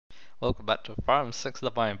Welcome back to Farm 6 of the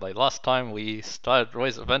Bind Blade. Last time we started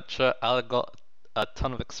Roy's adventure, Alan got a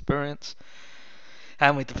ton of experience,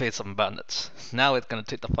 and we defeated some bandits. Now it's going to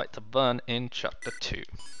take the fight to Bern in Chapter 2.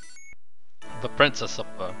 The Princess of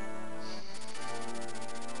Bern.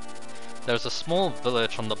 There's a small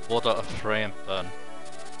village on the border of Frey and Bern.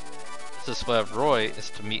 This is where Roy is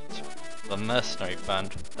to meet the mercenary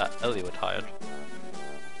band that Eliud hired.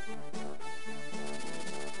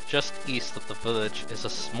 Just east of the village is a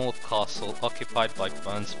small castle occupied by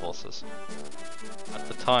Bern's forces. At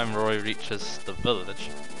the time Roy reaches the village,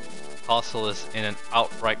 the castle is in an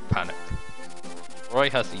outright panic. Roy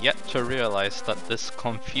has yet to realize that this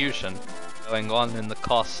confusion going on in the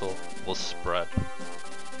castle will spread,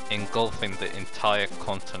 engulfing the entire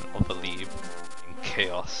continent of Eliud in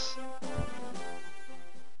chaos.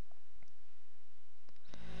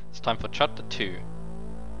 It's time for Chapter 2.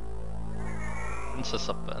 Princess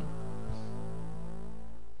of Bern.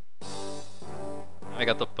 I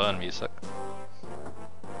got the Bern music.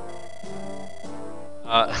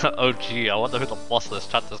 Oh gee, I wonder who the boss of this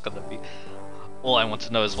chapter is gonna be. All I want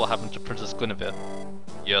to know is what happened to Princess Guinevere.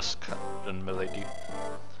 Yes, Captain Milady.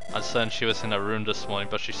 I'm certain she was in her room this morning,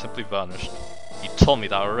 but she simply vanished. You told me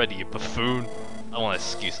that already, you buffoon. I don't want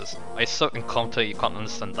excuses. Are you so incompetent you can't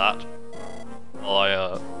understand that?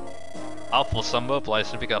 Well, our forces are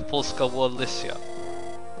mobilized to begin a full-scale war this year.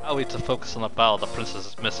 How are we to focus on a battle the princess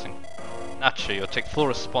is missing? Naturally, you'll take full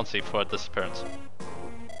responsibility for her disappearance.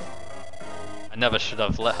 I never should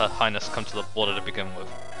have let her highness come to the border to begin with.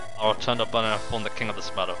 I'll return to Bern and inform the king of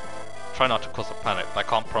this matter. Try not to cause a panic, but I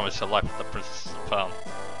can't promise your life if the princess is found.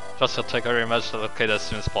 Trust you'll take every measure to locate her as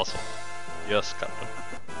soon as possible. Yes, Captain.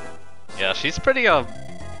 Yeah, she's pretty,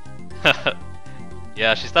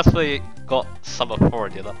 yeah, she's definitely got some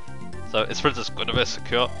authority there. So, is Princess Guinevere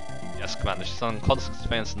secure? Yes, Commander. She's on constant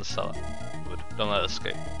surveillance in the cellar. Good. Don't let her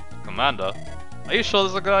escape. Commander? Are you sure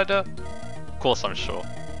this is a good idea? Of course I'm sure.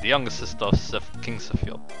 The younger sister of King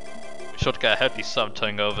Sophiel. Be sure to get a hefty sum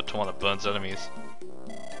turning over to one of Bern's enemies.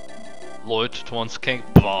 Loyal to one's king?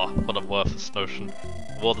 Bah, what a worthless notion.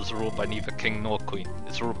 The world is ruled by neither king nor queen.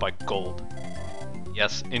 It's ruled by gold.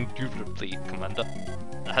 Yes, indubitably, Commander.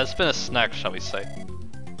 There has been a snag, shall we say.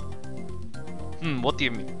 What do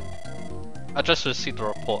you mean? I just received a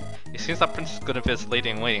report. It seems that Princess Guinevere's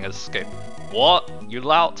lady-in-waiting has escaped. What? You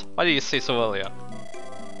lout? Why did you say so earlier?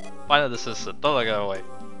 Find her this instant. Don't let her get away.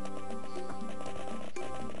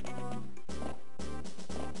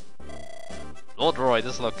 Lord Roy,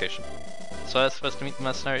 this is the location. So I'm supposed to meet the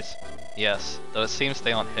mercenaries? Yes, though it seems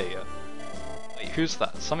they aren't here yet. Wait, who's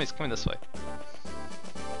that? Somebody's coming this way.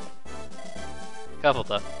 Careful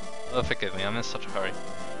there. Oh, forgive me, I'm in such a hurry.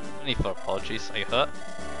 No need for apologies. Are you hurt?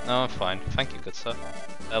 No, I'm fine. Thank you, good sir.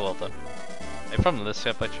 Well done. Are you from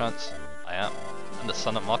Alicia by chance? I am. I'm the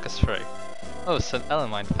son of Marcus Frey. Oh, St.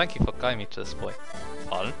 Ellen, thank you for guiding me to this boy.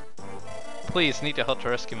 Pardon? Please, need your help to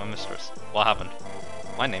rescue my mistress. What happened?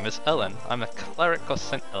 My name is Ellen. I'm a cleric of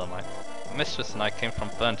St. Ellemine. My mistress and I came from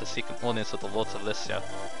Bern to seek an audience with the lords of Lycia.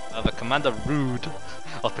 However, Commander Rude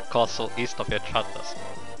of the castle east of your travellers.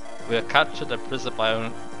 We were captured and imprisoned by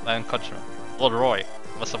our own countrymen. Lord Roy,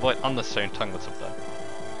 you must avoid unnecessary entanglements with Bern.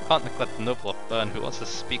 Can't neglect the noble of Bern who wants to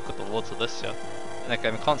speak with the lords of Lycia. And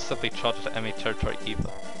again, we can't simply charge to enemy territory either.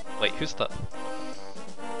 Wait, who's that?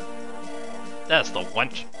 There's the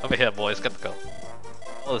wench! Over here, boys, get the girl.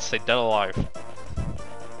 Oh, let's stay dead alive.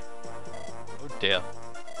 Oh dear.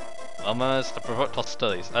 Well, manners to provoke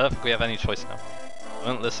hostilities. I don't think we have any choice now. We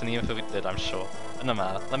wouldn't listen even if we did, I'm sure. But no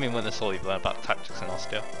matter, let me witness all you've learned about tactics in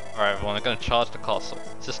Ostia. Alright everyone, I'm going to charge the castle.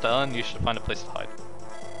 Sister Ellen, you should find a place to hide.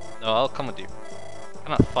 No, I'll come with you. I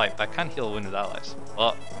cannot fight, but I can heal wounded allies.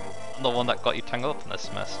 But I'm the one that got you tangled up in this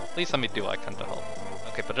mess. Please let me do what I can to help.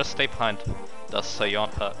 Okay, but just stay behind us so you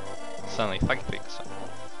aren't hurt. Certainly, thank you for your concern.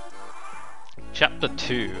 Chapter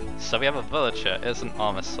 2. So we have a village here. It's an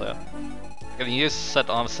armor slayer. I'm going to use said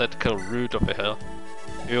armor slayer to kill Rude over here,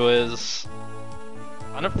 who is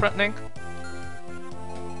kind of threatening.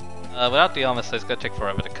 Without the armor slayer, it's going to take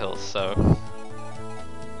forever to kill, so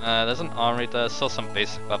there's an armory there, still some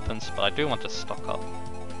basic weapons, but I do want to stock up.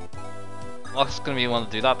 Mark's going to be one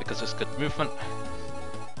to do that because there's good movement,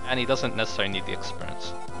 and he doesn't necessarily need the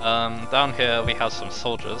experience. Down here we have some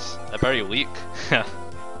soldiers. They're very weak.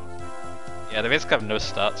 Yeah, they basically have no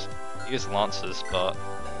stats. They use lances, but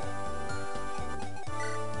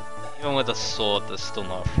even with a sword, there's still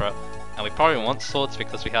no threat. And we probably want swords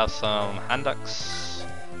because we have some hand axe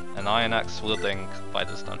and iron axe wielding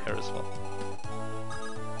fighters down here as well.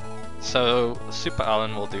 So, Super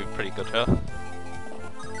Alan will do pretty good here.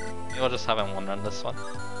 Maybe I'll just have him one run this one.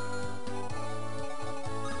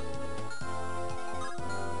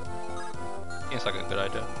 seems like a good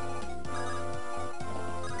idea.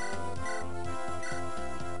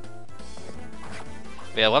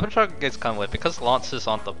 But yeah, weapon shotgun game's kind of weird because lances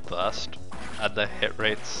aren't the best and their hit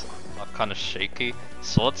rates are kind of shaky.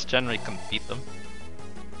 Swords generally can beat them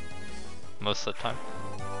most of the time,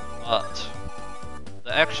 but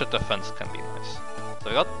the extra defense can be nice. So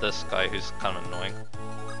we got this guy who's kind of annoying,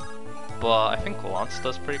 but I think Lance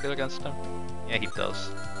does pretty good against him. Yeah, he does.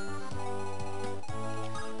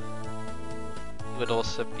 He would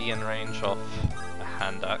also be in range of a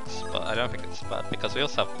hand axe, but I don't think it's bad because we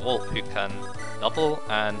also have Walt who can double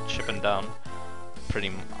and chip him down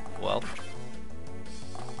pretty well.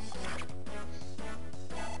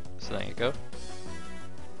 So there you go.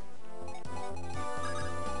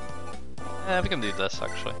 Yeah, we can do this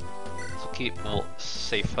actually. So keep Walt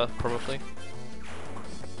safer probably.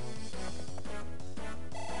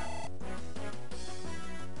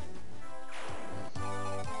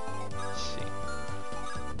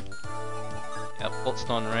 Yep, Walt's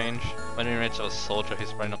not in range. When in range of a soldier, he's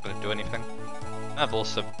probably not going to do anything. I've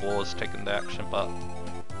also Wars taken the action, but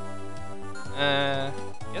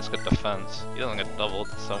he has good defense. He doesn't get doubled,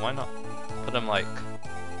 so why not put him like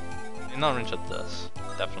he's not in range of this,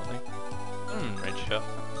 definitely. Put him in range here.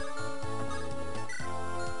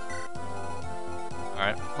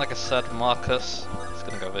 Alright, like I said, Marcus is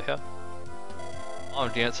gonna go over here.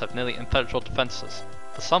 Armored units have nearly impenetrable defenses.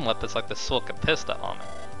 For some weapons like this sword can pierce that armor.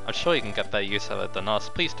 I'm sure you can get better use of it than us,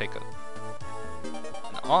 please take it.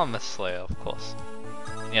 An Armor Slayer, of course.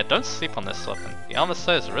 And yeah, don't sleep on this weapon. The Armor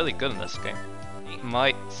Slayer is really good in this game. 8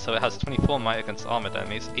 might, so it has 24 might against armored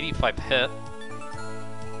enemies, 85 hit.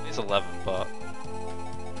 He's 11, but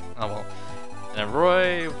oh well. And then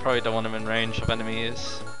Roy, we probably don't want him in range of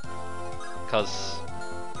enemies, because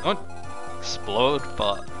he won't explode,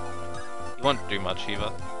 but he won't do much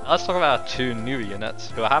either. Let's talk about our 2 new units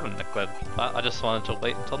who I haven't neglected, but I just wanted to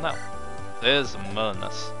wait until now. There's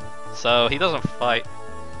Murnus. So he doesn't fight,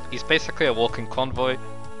 he's basically a walking convoy.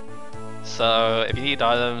 So if you need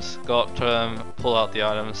items, go up to him, pull out the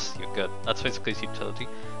items, you're good. That's basically his utility.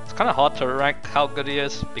 It's kind of hard to rank how good he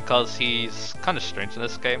is because he's kind of strange in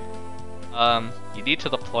this game. You need to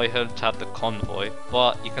deploy him to have the convoy,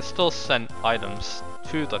 but you can still send items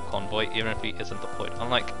to the convoy even if he isn't deployed,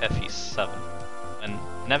 unlike FE7. And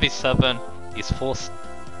in FE7, he's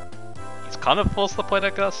kind of forced deployed,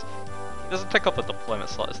 I guess. He doesn't take up a deployment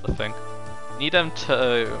slot is the thing. You need him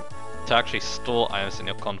to actually store items in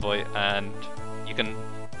your convoy, and you can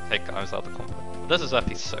take items out of the convoy. But this is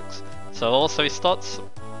FE6. So also he starts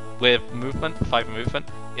with movement, 5 movement.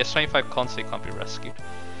 He has 25 con, so he can't be rescued.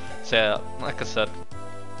 So yeah, like I said,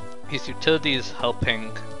 his utility is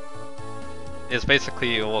helping, is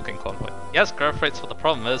basically a walking convoy. He has growth rates, but the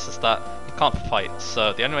problem is that he can't fight,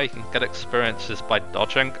 so the only way he can get experience is by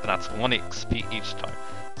dodging, and that's 1 XP each time.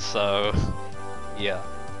 So yeah.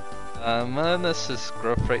 Murnus's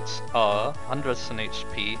growth rates are 100%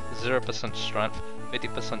 HP, 0% strength,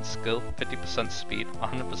 50% skill, 50% speed,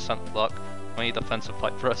 100% luck, 20 defensive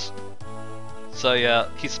fight thrust. So yeah,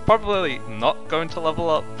 he's probably not going to level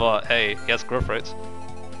up, but hey, he has growth rates.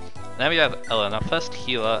 Then we have Ellen, our first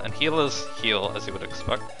healer, and healers heal as you would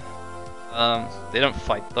expect. They don't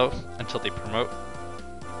fight though, until they promote.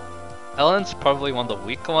 Ellen's probably one of the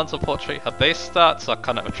weaker ones unfortunately. Her base stats are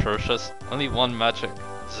kind of atrocious, only 1 magic,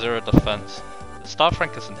 0 defense. The staff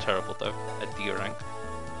rank isn't terrible though, at D rank.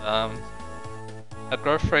 Her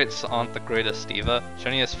growth rates aren't the greatest either. She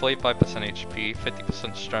only has 45% HP,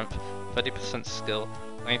 50% strength, 30% skill,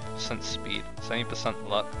 20% speed, 70%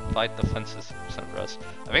 luck, 5 defenses, 6% res.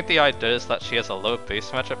 I think the idea is that she has a low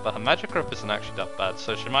base magic, but her magic growth isn't actually that bad,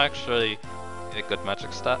 so she might actually be a good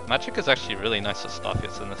magic stat. Magic is actually really nice at staff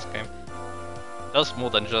hits in this game. It does more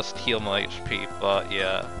than just heal more HP, but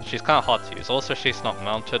yeah, she's kind of hard to use. Also, she's not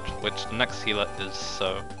mounted, which the next healer is,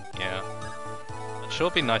 so yeah. But she'll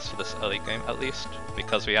be nice for this early game at least,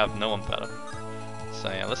 because we have no one better. So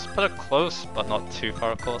yeah, let's put her close, but not too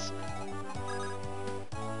far of course.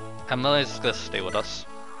 And Melee is gonna stay with us.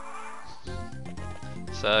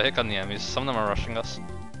 So here come the enemies, some of them are rushing us.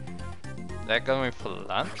 They're going for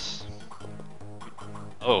Lance.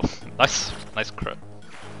 Oh, nice crit.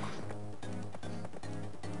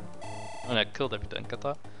 Oh no, I killed if you didn't get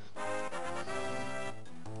that.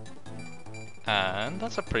 And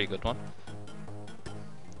that's a pretty good one.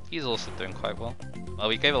 He's also doing quite well. Well,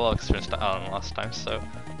 we gave a lot of experience to Alan last time, so...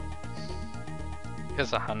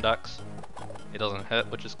 Here's a hand axe. It doesn't hurt,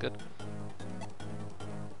 which is good.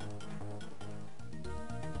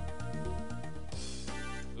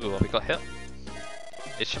 Ooh, we got hit.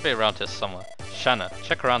 It should be around here somewhere. Shanna,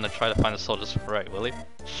 check around and try to find the soldiers for Ray, will you?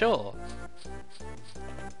 Sure!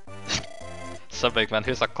 So big man,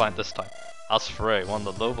 who's that client this time? House Frey, one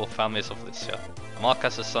of the noble families of Lycia.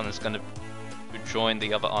 Marcus' son is going to join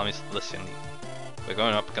the other armies of the Lycian League. We're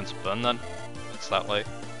going up against Burn then? Looks that way.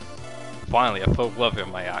 Finally, I feel worthy of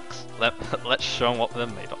my axe. Let's show them what they're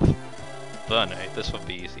made of. Burn, eh? This would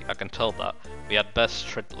be easy. I can tell that. We had best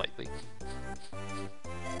tread lightly.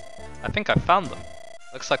 I think I found them.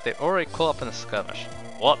 Looks like they already caught up in a skirmish.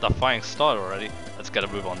 What? The fighting started already? Let's get a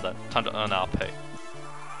move on then. Time to earn our pay.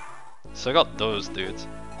 So I got those dudes.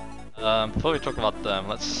 Before we talk about them,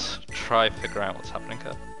 let's try figuring out what's happening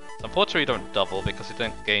here. So unfortunately we don't double because we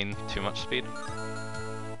don't gain too much speed.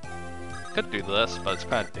 Could do this, but it's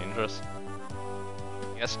kind of dangerous.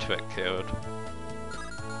 I guess to it killed.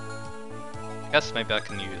 I guess maybe I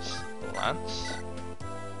can use the lance.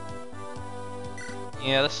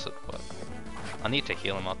 Yeah, this should work. I need to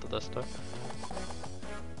heal him after this though.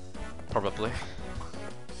 Probably.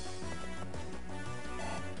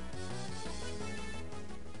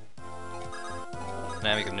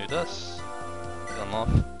 Now we can do this. Kill him off.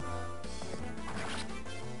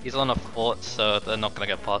 He's on a fort, so they're not gonna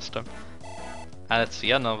get past him. And it's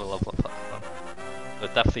yet another level platform. We're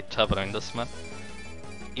definitely turboing this man.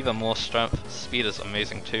 Even more strength. Speed is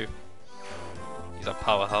amazing too. He's a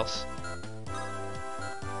powerhouse.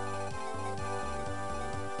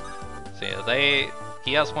 So yeah,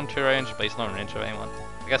 he has 1-2 range, but he's not in range of anyone.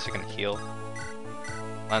 I guess he can heal.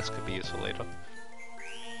 Lance could be useful later.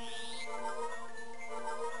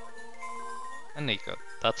 And there you go.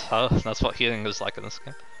 That's what healing is like in this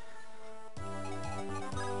game.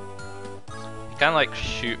 You can like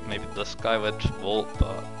shoot maybe this guy with Volt,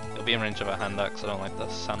 but he'll be in range of a hand axe. I don't like the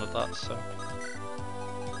sound of that, so.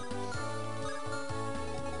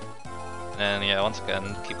 And yeah, once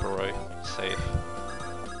again, keep Roy safe.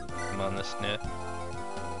 Come on this near.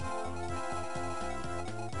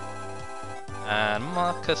 And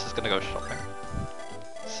Marcus is gonna go shopping.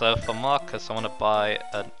 So for Marcus, I want to buy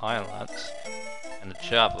an Iron Lance and a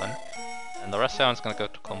Javelin, and the rest of the iron's gonna go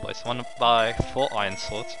to combo. So I want to buy 4 Iron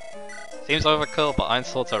Swords. Seems overkill, but Iron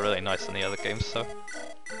Swords are really nice in the other games, so.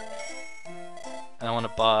 And I want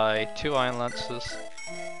to buy 2 Iron Lances,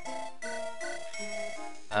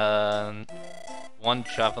 and 1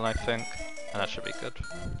 Javelin I think, and that should be good.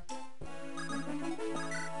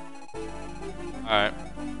 Alright.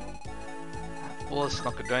 War's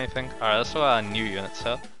not gonna do anything. Alright, let's talk about our new units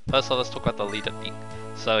here. First of all, let's talk about the leader Beak.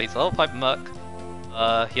 So he's a level 5 Merc.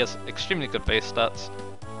 He has extremely good base stats.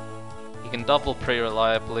 He can double pretty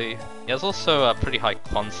reliably. He has also a pretty high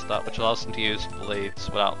con stat, which allows him to use blades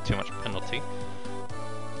without too much penalty.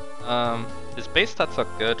 His base stats are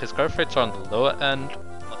good. His growth rates are on the lower end,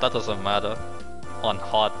 but that doesn't matter. On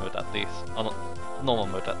hard mode at least. On normal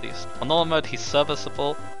mode at least. On normal mode, he's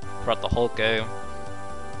serviceable throughout the whole game.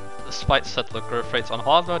 Despite Settler growth rates, on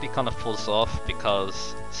hard mode he kind of falls off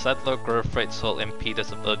because Settler growth rates will impede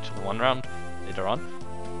his ability to 1 round later on.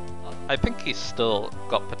 I think he's still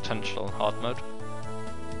got potential in hard mode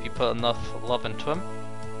if you put enough love into him.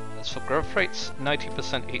 As for growth rates,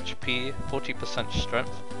 90% HP, 40%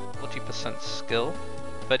 strength, 40% skill,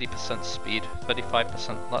 30% speed,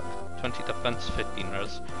 35% luck, 20 defense, 15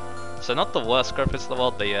 res. So not the worst growth rates in the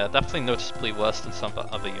world, but yeah, definitely noticeably worse than some of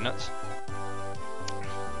the other units.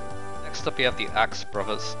 Next up we have the Axe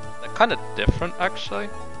Brothers. They're kind of different actually.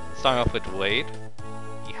 Starting off with Wade.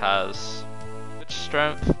 He has good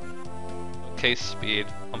strength, okay speed.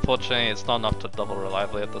 Unfortunately it's not enough to double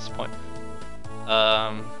reliably at this point.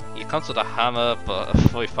 He comes with a hammer but a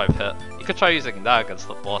 45 hit. You could try using that against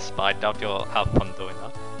the boss, but I doubt you'll have fun doing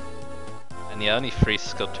that. And yeah, only 3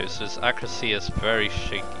 skill 2, so his accuracy is very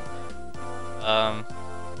shaky. In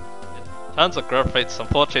terms of growth rates,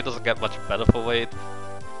 unfortunately it doesn't get much better for Wade.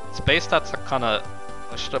 His base stats are kinda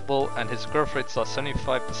questionable, and his growth rates are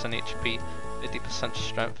 75% HP, 50%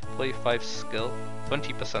 strength, 45 skill,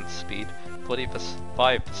 20% speed,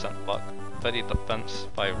 45% luck, 30 defense,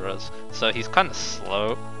 5 res. So he's kinda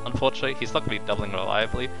slow, unfortunately. He's not gonna be doubling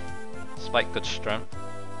reliably, despite good strength.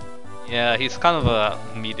 Yeah, he's kind of a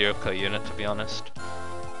mediocre unit to be honest.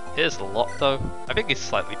 Here's a lot though. I think he's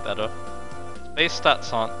slightly better. His base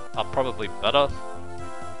stats are probably better.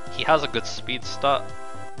 He has a good speed stat.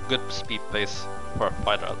 Good speed base for a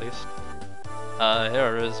fighter at least. Here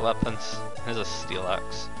are his weapons. Here's a steel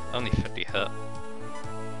axe, only 50 hit.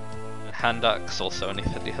 And hand axe, also only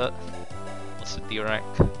 50 hit. Also D rank.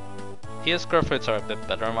 His growth rates are a bit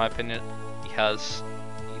better in my opinion. He has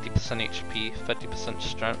 80% HP, 30%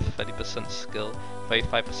 strength, 30% skill,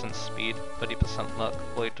 35% speed, 30% luck,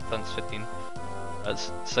 40 defense, 15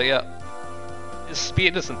 res. So yeah, his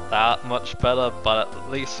speed isn't that much better, but at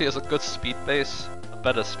least he has a good speed base.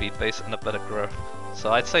 Better speed base and a better growth.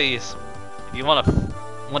 So I'd say he's if you want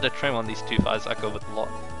to train one of these two fighters, I go with Lot.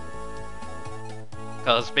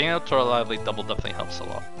 Because being able to reliably double definitely helps a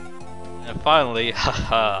lot. And finally,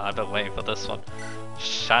 haha, I've been waiting for this one,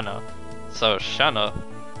 Shanna. So Shanna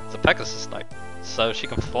is a Pegasus Knight, so she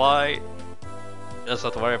can fly, she doesn't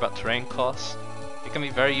have to worry about terrain costs. It can be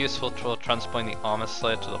very useful for transporting the armor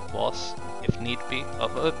slayer to the boss, if need be,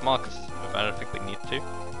 but with Marcus, I don't think we need to.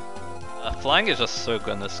 Flying is just so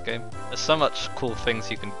good in this game. There's so much cool things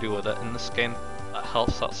you can do with it in this game that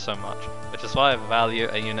helps out so much, which is why I value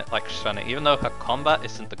a unit like Shanna, even though her combat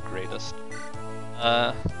isn't the greatest.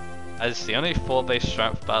 As the only 4 base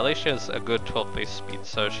strength, but at least she has a good 12 base speed,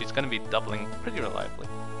 so she's going to be doubling pretty reliably.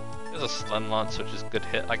 There's a Stun Lance, which is good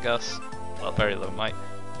hit, I guess. Well, very low might.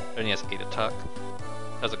 She only has 8 attack.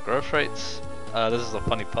 Has a growth rates. This is the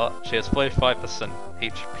funny part. She has 45%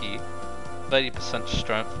 HP, 30%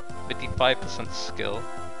 strength, 55% skill,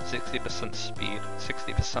 60% speed,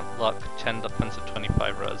 60% luck, 10 defense, and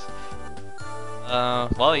 25 res.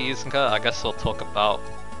 While you're using her, I guess we'll talk about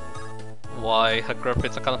why her growth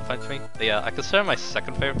rates are kind of fun to me. But yeah, I consider my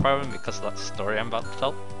second favorite problem because of that story I'm about to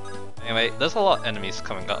tell. Anyway, there's a lot of enemies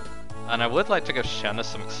coming up, and I would like to give Shanna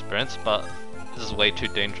some experience, but this is way too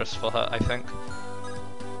dangerous for her, I think.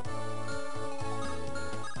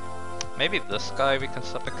 Maybe this guy we can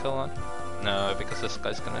set a kill on? No, because this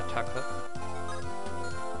guy's gonna attack her.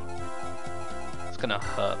 It's gonna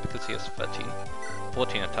hurt because he has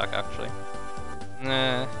 14 attack actually.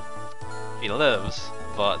 Nah, he lives,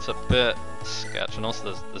 but it's a bit sketch, and also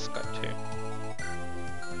there's this guy too.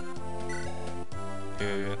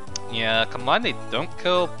 Yeah, combined they don't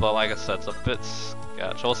kill, but like I said, it's a bit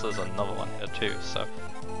sketch. Also there's another one here too, so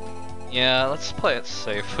yeah, let's play it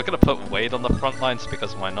safe. We're gonna put Wade on the front lines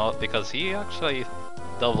because why not? Because he actually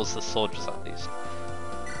doubles the soldiers at least.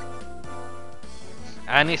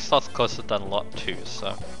 And he starts closer than Lot too,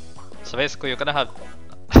 so basically you're gonna have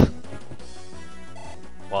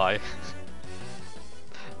why?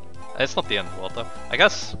 It's not the end of the world though. I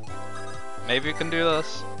guess maybe we can do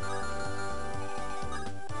this.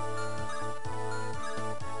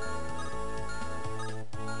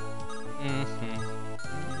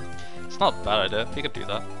 It's not a bad idea, we could do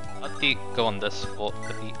that. I'd go on this fort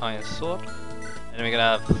with the Iron Sword. And then we're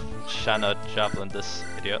gonna have Shanna javelin this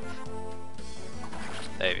idiot.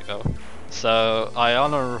 There we go. So I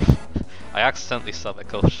accidentally said I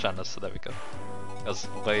killed Shanna, so there we go. It was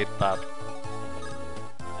way bad.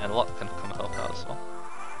 And Lot can come help out as well.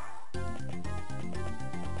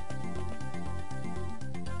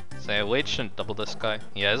 So yeah, Wade shouldn't double this guy.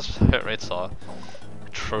 Yeah, his hit rates are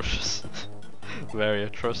atrocious. Very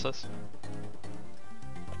atrocious.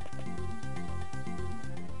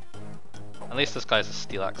 At least this guy's a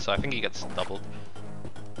steel axe, so I think he gets doubled.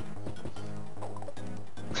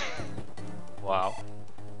 Wow.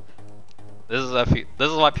 This is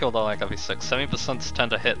why people don't like FE6.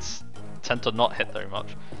 70% tend to not hit very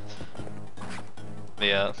much. But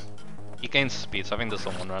yeah, he gains speed, so I think this is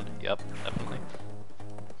on one round. Yep, definitely.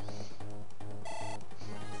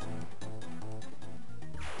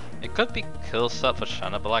 It could be kill set for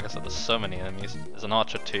Shanna, but like I said, there's so many enemies. There's an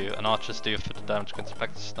archer too, and archers do for the damage against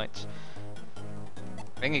Pegasus Knights.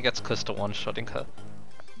 I think he gets close to one-shotting her.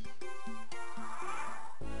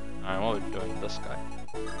 Alright, what are we doing with this guy?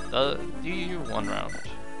 Do you one round?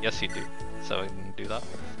 Yes you do, so we can do that.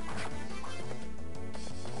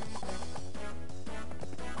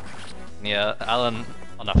 Yeah, Alan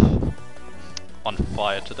on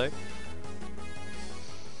fire today.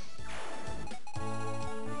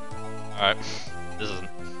 Alright, this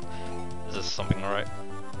is something alright.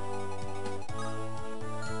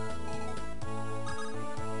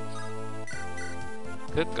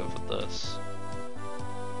 Could go for this.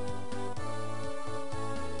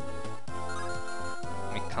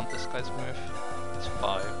 Let me count this guy's move. It's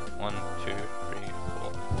 5. 1, 2, 3,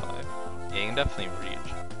 4, 5. Yeah, you can definitely reach.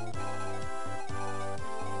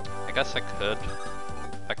 I guess I could.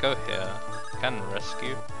 If I go here, I can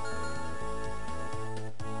rescue.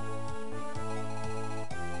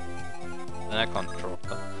 Then I can't drop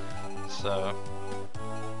her. So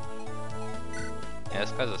yeah,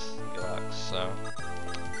 this guy's a steel axe, so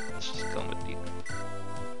let's just kill him with deep.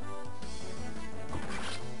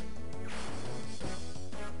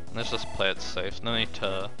 Let's just play it safe. No need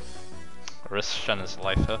to risk Shanna's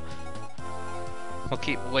life here. We'll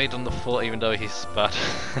keep Wade on the fort even though he's bad.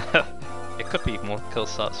 It could be more kill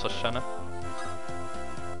stats for Shanna.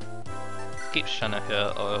 Keep Shanna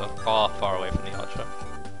here far away from the archer.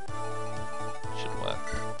 Should work.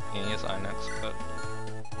 Yeah, he has Iron Axe, but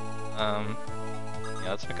yeah,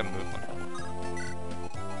 let's make a move on him.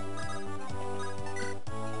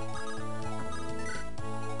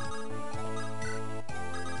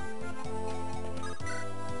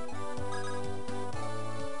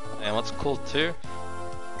 what's cool too?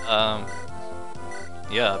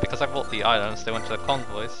 Yeah, because I bought the items, they went to the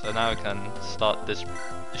convoy, so now we can start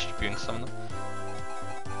distributing some of them.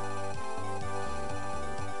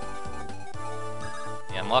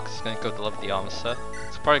 Yeah, Marcus is going to go deliver the armor set.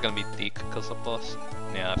 It's probably going to be Deke because of boss.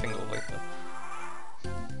 Yeah, I think we'll wait there.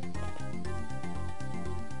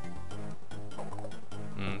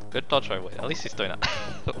 Good dodge right away. At least he's doing that.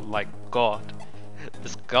 Oh my god.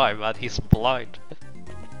 This guy, man, he's blind.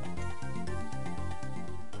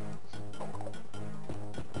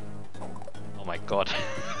 Oh my god.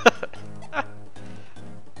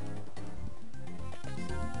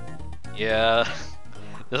 Yeah.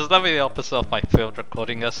 This is definitely the opposite of my failed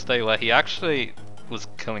recording yesterday, where he actually was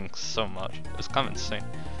killing so much. It was kind of insane.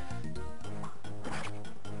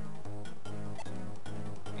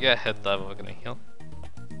 Yeah, hit that, we're gonna heal.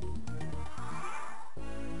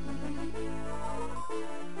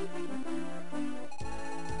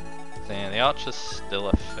 The archer's still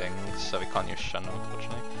a thing, so we can't use Shanna,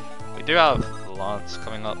 unfortunately. We do have Lance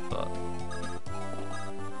coming up, but...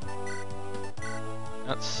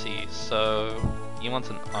 Let's see, so... You want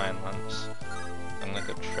an Iron Lance. I'm gonna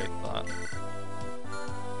go trade that.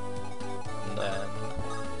 And then...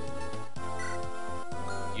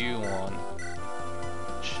 You want...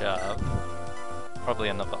 Jab. Probably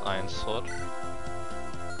another Iron Sword.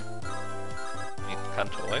 You can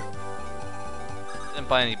canter away. Didn't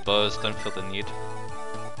buy any bows, don't feel the need.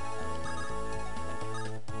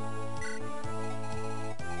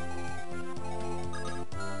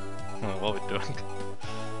 What are we doing?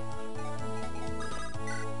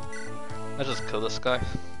 Let's just kill this guy.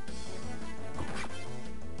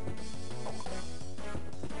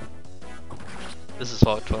 This is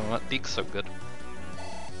what we're talking about. Deke's so good.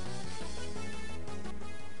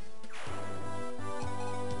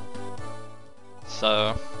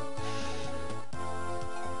 So...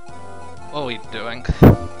 What are we doing?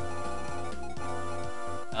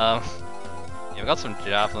 Yeah, we got some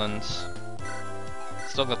javelins.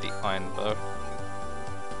 Still got the iron bow.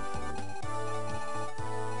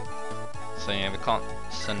 So yeah, we can't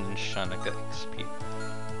send in Shanna to get XP.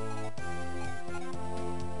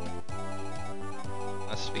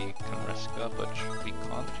 Unless we can rescue her, which we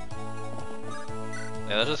can't.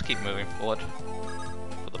 Yeah, let's just keep moving forward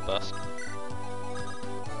for the best.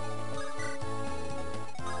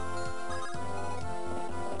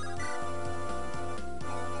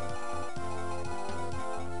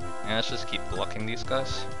 Yeah, let's just keep blocking these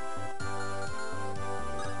guys.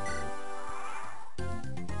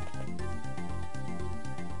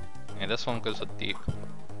 Yeah, this one goes with Deep.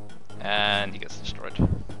 And he gets destroyed.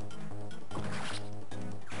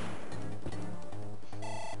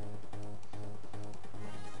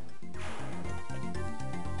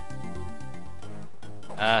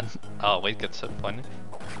 And... oh, Wade gets hit finally.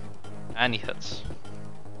 And he hits.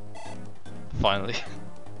 Finally.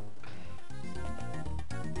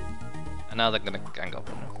 And now they're gonna gang up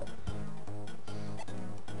on him.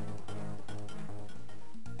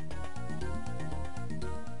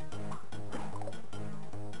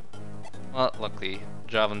 Well, luckily,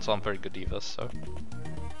 Javelins aren't very good either, so...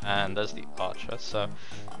 And there's the Archer, so...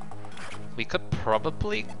 We could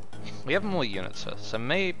probably... We have more units here, so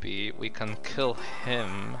maybe we can kill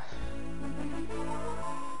him...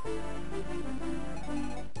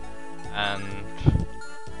 And...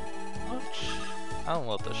 How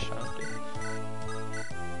well does Shanna do?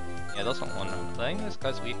 Yeah, doesn't want to play. This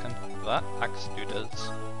guy's weakened. That axe dude is.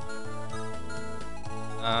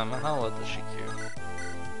 How well does she do?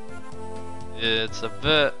 It's a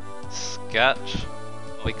bit sketch,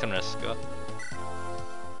 but we can risk her.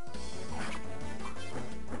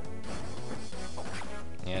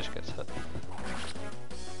 Yeah, she gets hit.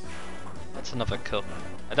 That's another kill.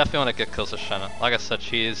 I definitely want to get kills with Shanna. Like I said,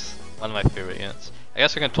 she is one of my favorite units. I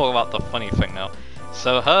guess we can talk about the funny thing now.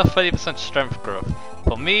 So her 30% strength growth.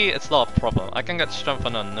 For me, it's not a problem. I can get strength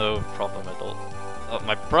on her no problem at all.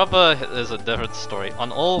 My brother is a different story. On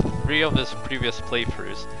all 3 of his previous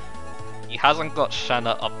playthroughs, he hasn't got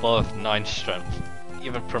Shanna above 9 strength,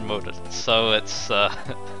 even promoted. So it's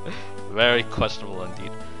very questionable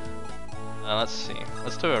indeed. Let's see.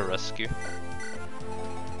 Let's do a rescue.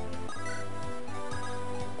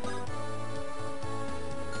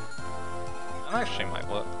 That actually might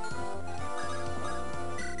work.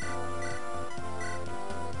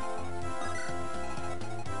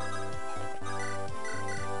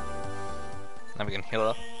 Now we can heal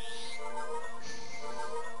up.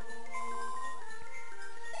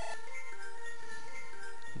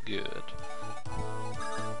 Good.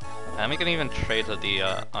 And we can even trade her the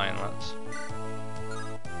Iron Lance.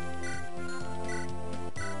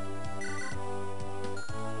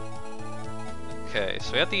 Okay,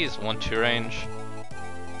 so we have to use 1-2 range.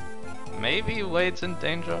 Maybe Wade's in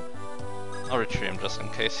danger. I'll retreat him just in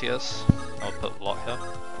case he is. I'll put Lot here.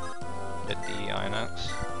 Hit the Iron Axe.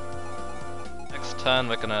 Next turn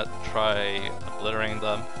we're gonna try obliterating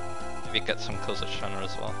them. Maybe get some kills at Shanna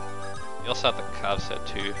as well. We also have the Cavs here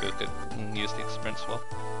too, who could use the experience well.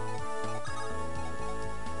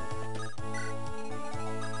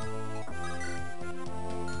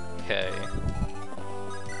 Okay.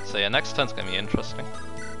 So yeah, next turn's gonna be interesting.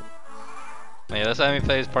 Yeah, this enemy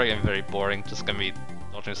play is probably gonna be very boring, just gonna be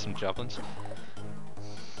dodging some javelins.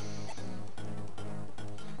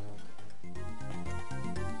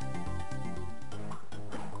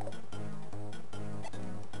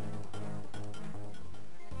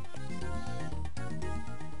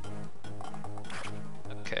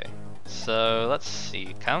 Okay, so let's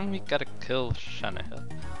see, can we get a kill with Shanna here?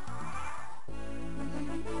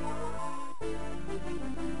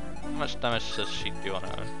 How much damage does she do on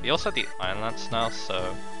her own? We also have the Iron Lance now,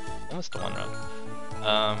 so almost a 1 round.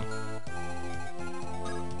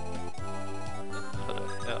 Put it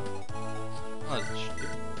here. What does she do?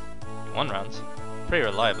 1 rounds. Pretty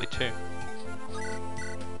reliably too.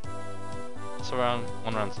 Also around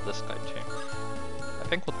 1 round to this guy too. I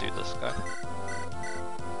think we'll do this guy.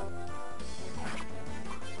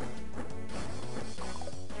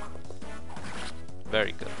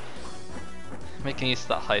 Very good. Making use of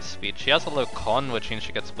that high speed. She has a low con, which means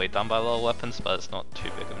she gets weighed down by a lot of weapons, but it's not too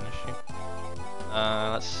big of an issue.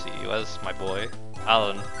 Let's see, where's my boy?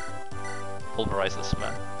 Alan. Pulverize this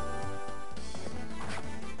man.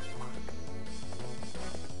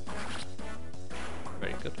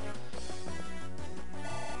 Very good.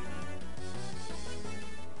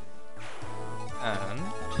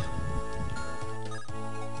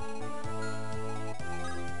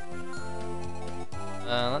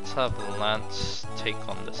 And let's have Lance take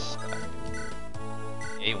on this guy.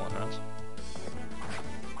 A1 rounds.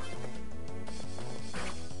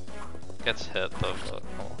 Gets hit, but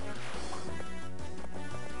oh.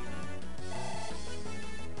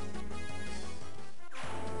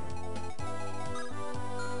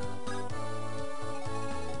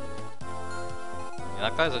 Yeah,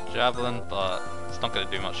 that guy's a javelin, but it's not gonna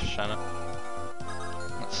do much to Shanna.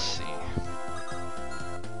 Let's see.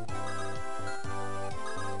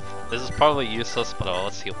 This is probably useless, but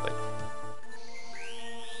let's heal Wade.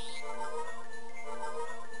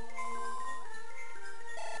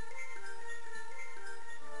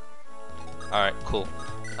 Alright, cool.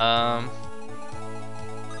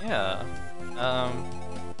 Yeah. I'm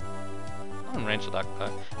in range of that guy.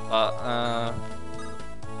 But,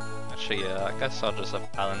 actually, yeah, I guess I'll just have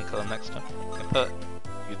Alan kill him next time. I can put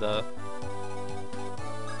you there.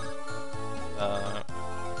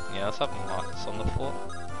 Yeah, let's have Marcus on the fort.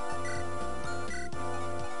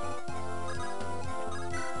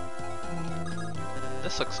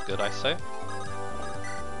 This looks good, I say.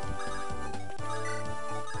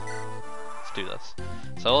 Let's do this.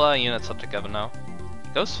 So all our units are together now.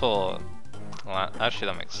 He goes for... Well, actually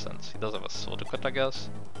that makes sense. He does have a sword equipped, I guess.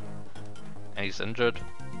 And he's injured.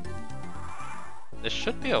 This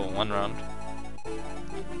should be a 1 round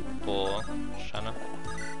for Shanna.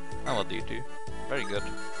 How well do you do? Very good.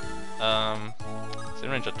 It's in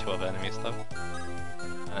range of 2 other enemies though.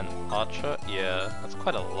 And an archer? Yeah, that's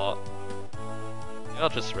quite a lot. I'll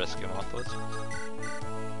just risk him afterwards.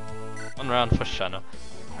 1 round for Shanna.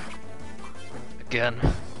 Again.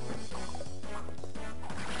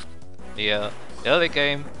 Yeah, the early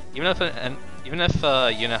game, even if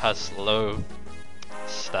a unit has low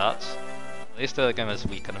stats, at least the early game has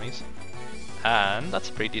weak enemies. And that's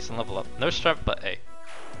a pretty decent level up. No strength, but A.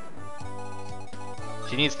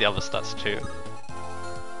 She needs the other stats too.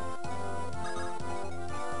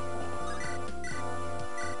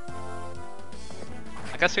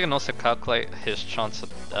 I guess we can also calculate his chance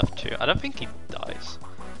of death too. I don't think he dies.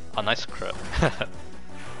 Oh, nice crit.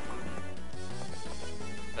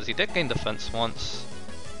 Because he did gain defense once.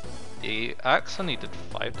 The axe only did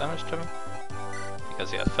 5 damage to him.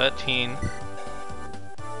 Because yeah, 13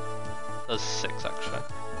 does 6 actually.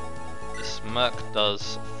 This merc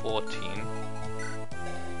does 14.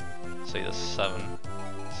 So he does 7.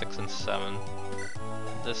 6 and 7.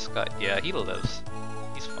 This guy, yeah, he lives.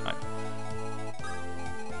 He's fine.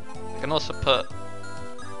 I can also put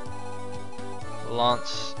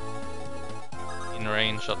Lance in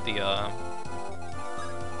range of the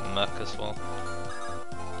merc as well.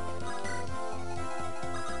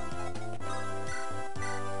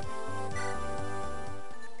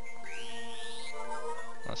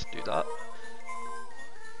 Let's do that.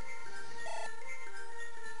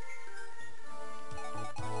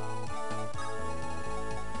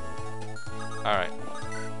 Alright,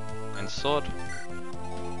 sword.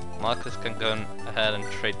 Marcus can go ahead and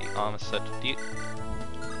trade the armor set to Deke.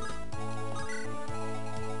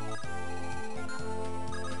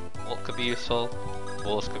 What could be useful?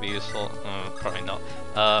 Walls could be useful. Probably not.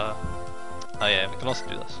 Oh yeah, we can also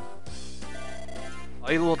do this.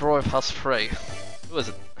 Are you Lord Roy of House Frey? Who is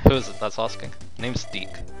it? Who is it that's asking? Name's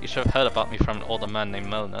Deke. You should have heard about me from an older man named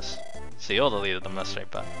Melnus. So you're the leader of the mercenary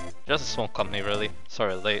band. Just a small company really.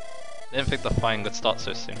 Sorry late. Didn't think the fighting would start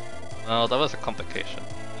so soon. Well, that was a complication.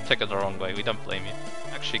 You took it the wrong way, we don't blame you.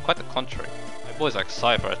 Actually, quite the contrary. My boys are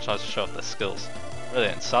excited for a chance to show off their skills.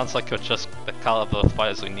 Brilliant, sounds like you're just the caliber of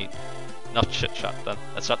fighters we need. Enough chit chat then,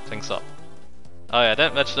 let's wrap things up. Oh yeah, I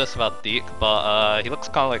didn't mention this about Deke, but he looks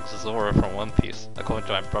kinda like Zora from One Piece, according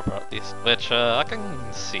to my brother at least, which I can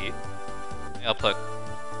see. Maybe I'll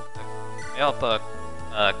put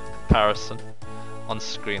a comparison on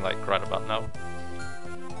screen like right about now.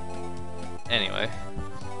 Anyway.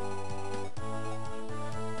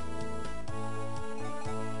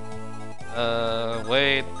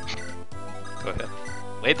 Wait. Go ahead.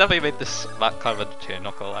 Wait, definitely made this map kind of entertaining,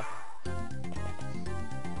 not gonna lie.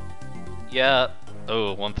 Yeah.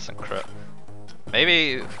 Oh, 1% crit.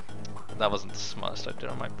 Maybe that wasn't the smartest I did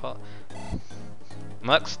on my part.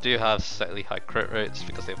 Mercs do have slightly high crit rates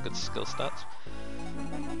because they have good skill stats.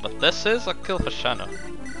 But this is a kill for Shanna.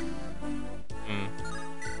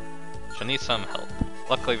 She'll need some help.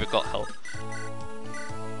 Luckily we've got help.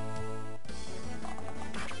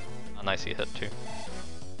 A nice hit too.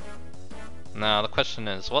 Now the question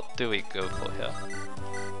is, what do we go for here?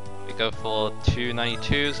 We go for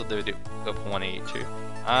 292s or do we go for 182?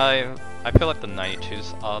 I feel like the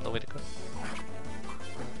 92s are the way to go.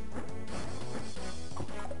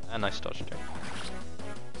 And nice dodge too.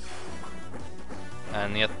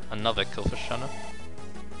 And yet another kill for Shanna.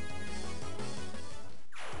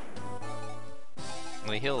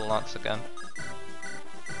 We heal Lance again.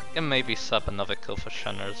 Can maybe sub another kill for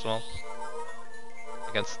Shanna as well.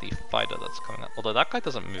 Against the fighter that's coming up. Although that guy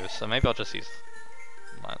doesn't move, so maybe I'll just use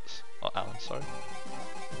Lance. Or Alan, sorry.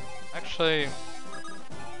 Actually...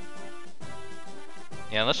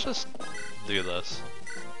 yeah, let's just do this.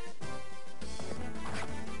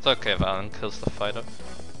 It's okay if Alan kills the fighter.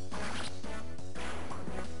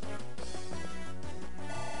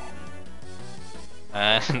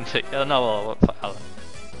 And yeah, no, I'll work for Alan.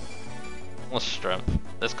 More strength.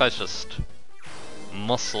 This guy's just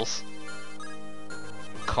muscles.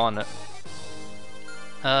 Con it.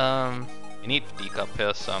 We need Deke up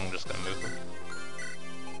here, so I'm just gonna move him.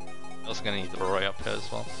 Also gonna need Roy up here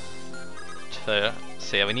as well. So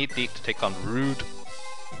yeah, we need Deke to take on Rude.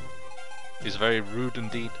 He's very rude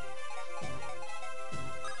indeed.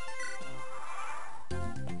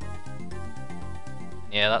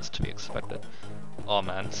 Yeah, that's to be expected. Oh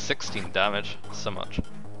man, 16 damage, so much.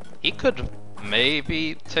 He could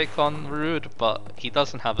maybe take on Rude, but he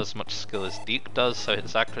doesn't have as much skill as Deke does, so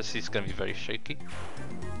his accuracy is going to be very shaky.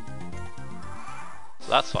 So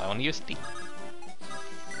that's why I want to use Deke.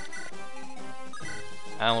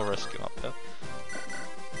 And we'll rescue him up here.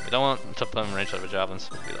 We don't want to put him in range of a javelin,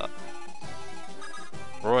 so we'll do that.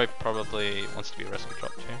 Roy probably wants to be a rescue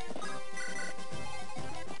drop too.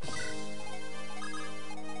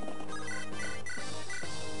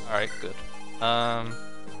 Alright, good.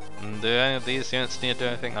 Do any of these units need to do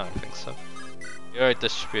anything? I don't think so. We already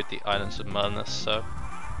distribute the items with Melnus, so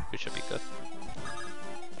we should be good.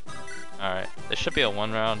 Alright, this should be a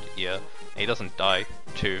 1 round, yeah. And he doesn't die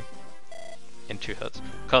in 2 hits.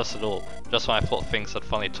 Curse it all, just when I thought things had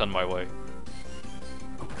finally turned my way.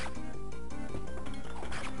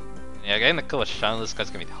 Yeah, getting the kill with Shanna, this guy's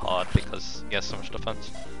gonna be hard because he has so much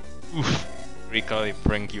defense. Oof, Rico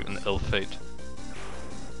bring you an ill fate.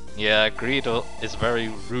 Yeah, Greed is very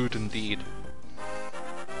rude indeed.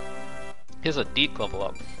 Here's a Deke level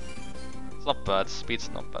up. It's not bad, speed's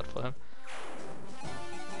not bad for him.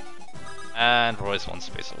 And Roy's 1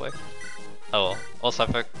 space away. Oh well. Also,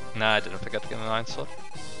 I didn't forget to get an Iron Sword.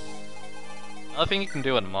 Another thing you can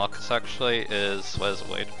do in Marcus actually is, where's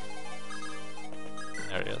Wade?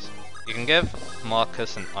 There he is. You can give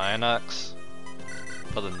Marcus an Iron Axe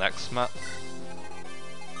for the next map.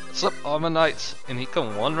 Some Armor Knights, and he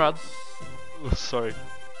can 1 round. Ooh, sorry.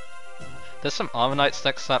 There's some Armor Knights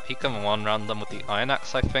next map, he can 1 round them with the Iron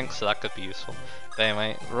Axe, I think, so that could be useful. But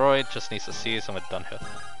anyway, Roy just needs to seize and we're done here.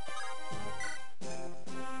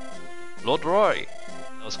 Lord Roy!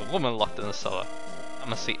 There was a woman locked in the cellar. I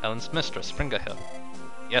must see Ellen's mistress, bring her here.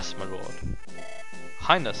 Yes, my lord.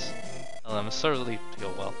 Highness! Ellen, I'm so relieved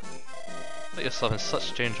you're well. Put yourself in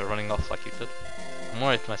such danger running off like you did. I'm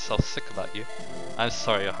worried myself sick about you. I'm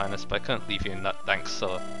sorry, your highness, but I couldn't leave you in that dank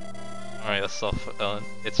cellar. Worry yourself, Ellen.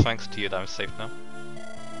 It's thanks to you that I'm safe now.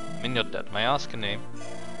 I mean, you're dead. May I ask your name?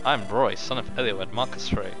 I'm Roy, son of Eliud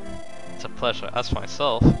Marcus Ray. It's a pleasure. As for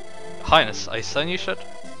myself... Your Highness, are you saying you should?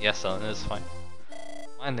 Yes, Ellen, it is fine.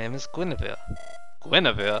 My name is Guinevere.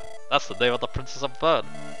 Guinevere? That's the name of the Princess of Bern.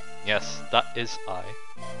 Yes, that is I.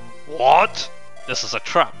 What? This is a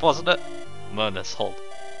trap, wasn't it? Murnus, hold.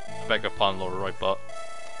 I beg your pardon, Lord Roy, but...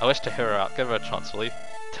 I wish to hear her out. Give her a chance, will you?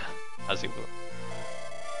 As you will.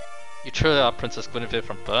 You truly are Princess Guinevere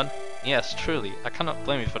from Bern? Yes, truly. I cannot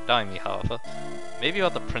blame you for doubting me, however. Maybe you are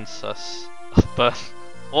the Princess of Bern.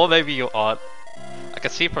 Or maybe you aren't. I can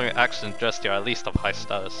see from your actions and dress you are at least of high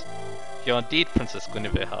status. If you are indeed Princess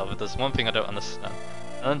Guinevere, however, there's one thing I don't understand.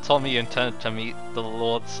 Ellen told me you intended to meet the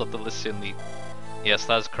Lords of the Lycian League. Yes,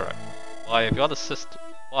 that is correct. Why, if you are the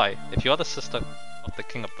sister of the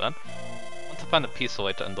King of Bern, I want to find a peaceful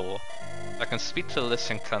way to end the war. If I can speak to the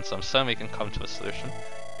Lycian Council, I'm certain we can come to a solution.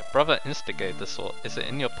 Your brother instigated this war. Is it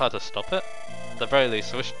in your power to stop it? At the very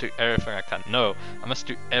least, I wish to do everything I can. No, I must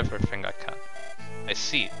do everything I can. I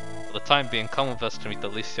see. For the time being, come with us to meet the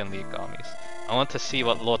Lycian League armies. I want to see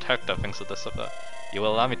what Lord Hector thinks of this affair. You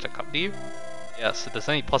will allow me to accompany you? Yes, if there's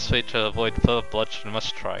any possibility to avoid further bloodshed, I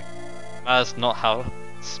must try. It matters not how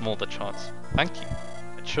small the chance. Thank you.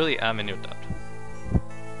 I truly am in your debt.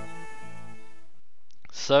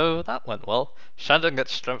 So that went well. Shanna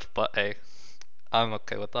gets strength, but hey, I'm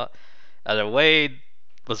okay with that. And then Wade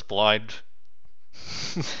was blind.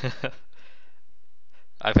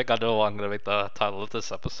 I think I know what I'm going to make the title of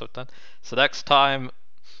this episode then. So next time,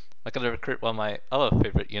 I'm going to recruit one of my other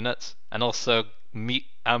favorite units, and also meet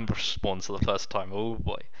ambush spawns for the first time. Oh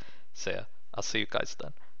boy. So yeah, I'll see you guys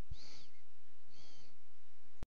then.